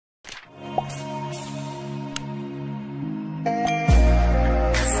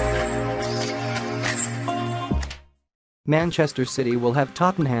Manchester City will have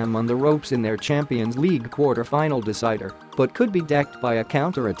Tottenham on the ropes in their Champions League quarter-final decider, but could be decked by a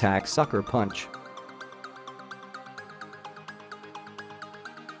counter-attack sucker punch.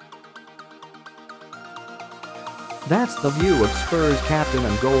 That's the view of Spurs captain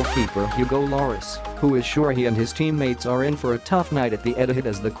and goalkeeper Hugo Lloris, who is sure he and his teammates are in for a tough night at the Etihad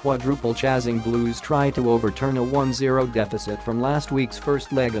as the Quadruple-chasing Blues try to overturn a 1-0 deficit from last week's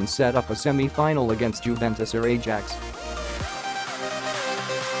first leg and set up a semi-final against Juventus or Ajax.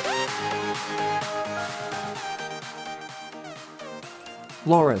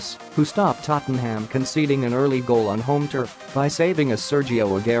 Lloris, who stopped Tottenham conceding an early goal on home turf by saving a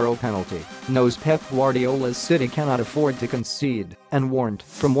Sergio Aguero penalty, knows Pep Guardiola's City cannot afford to concede and warned,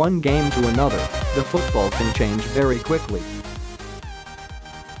 from one game to another, the football can change very quickly.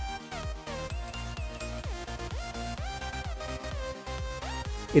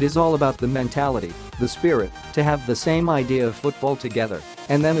 It is all about the mentality, the spirit, to have the same idea of football together,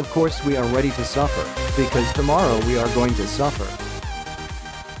 and then of course we are ready to suffer, because tomorrow we are going to suffer.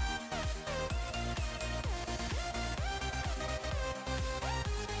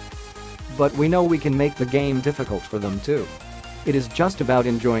 But we know we can make the game difficult for them too. It is just about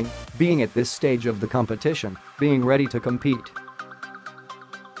enjoying being at this stage of the competition, being ready to compete.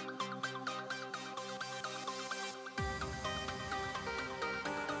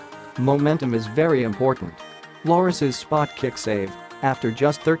 Momentum is very important. Lloris's spot kick save, after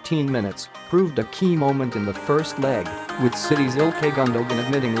just 13 minutes, proved a key moment in the first leg, with City's Ilkay Gundogan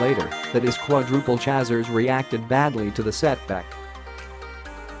admitting later that his quadruple-chasers reacted badly to the setback.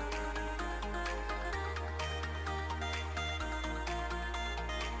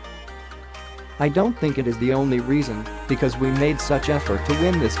 I don't think it is the only reason, because we made such effort to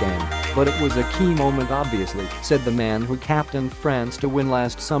win this game, but it was a key moment obviously, said the man who captained France to win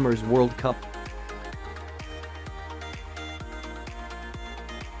last summer's World Cup.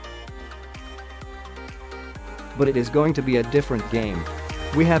 But it is going to be a different game.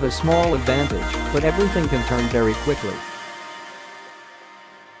 We have a small advantage, but everything can turn very quickly.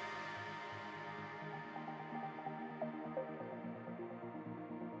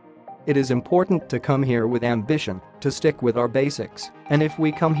 It is important to come here with ambition, to stick with our basics, and if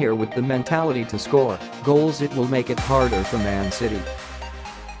we come here with the mentality to score goals, it will make it harder for Man City.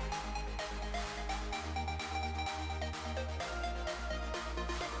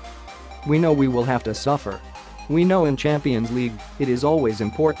 We know we will have to suffer. We know in Champions League, it is always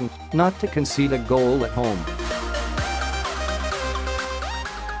important not to concede a goal at home.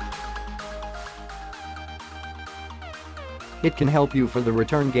 It can help you for the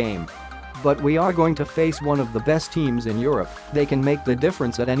return game. But we are going to face one of the best teams in Europe. They can make the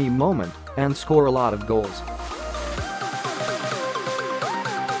difference at any moment and score a lot of goals.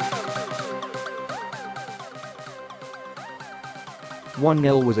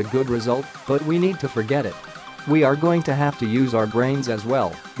 "1-0 was a good result, but we need to forget it. We are going to have to use our brains as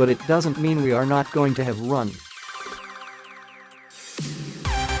well, but it doesn't mean we are not going to have run."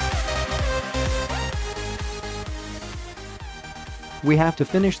 We have to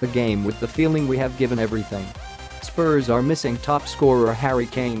finish the game with the feeling we have given everything. Spurs are missing top scorer Harry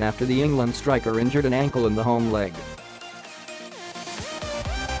Kane after the England striker injured an ankle in the home leg.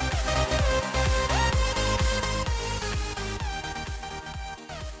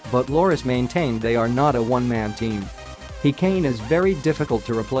 But Lloris maintained they are not a one-man team. Kane is very difficult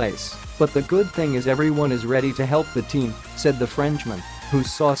to replace, but the good thing is everyone is ready to help the team, said the Frenchman, who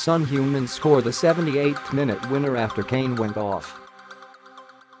saw Son Heung-min score the 78th minute winner after Kane went off.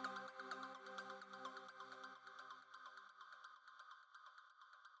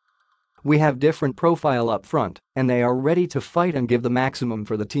 "We have different profile up front, and they are ready to fight and give the maximum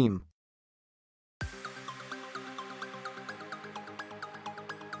for the team."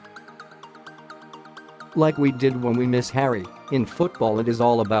 Like we did when we miss Harry, in football it is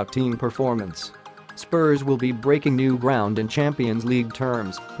all about team performance. Spurs will be breaking new ground in Champions League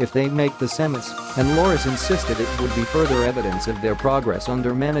terms if they make the semis, and Lloris insisted it would be further evidence of their progress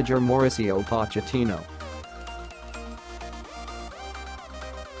under manager Mauricio Pochettino.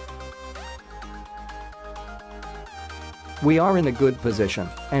 "We are in a good position,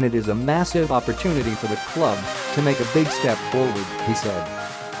 and it is a massive opportunity for the club to make a big step forward," he said.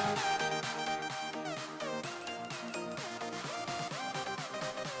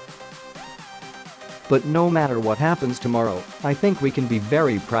 "But no matter what happens tomorrow, I think we can be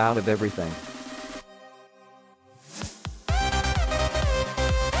very proud of everything."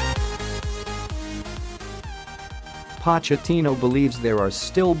 Pochettino believes there are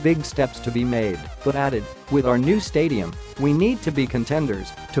still big steps to be made, but added, "With our new stadium, we need to be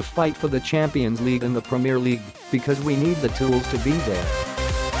contenders to fight for the Champions League and the Premier League because we need the tools to be there."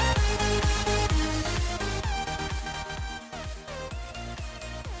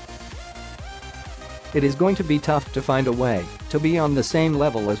 It is going to be tough to find a way to be on the same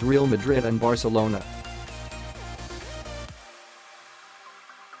level as Real Madrid and Barcelona.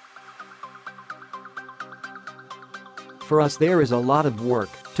 For us, there is a lot of work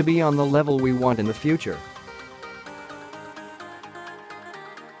to be on the level we want in the future.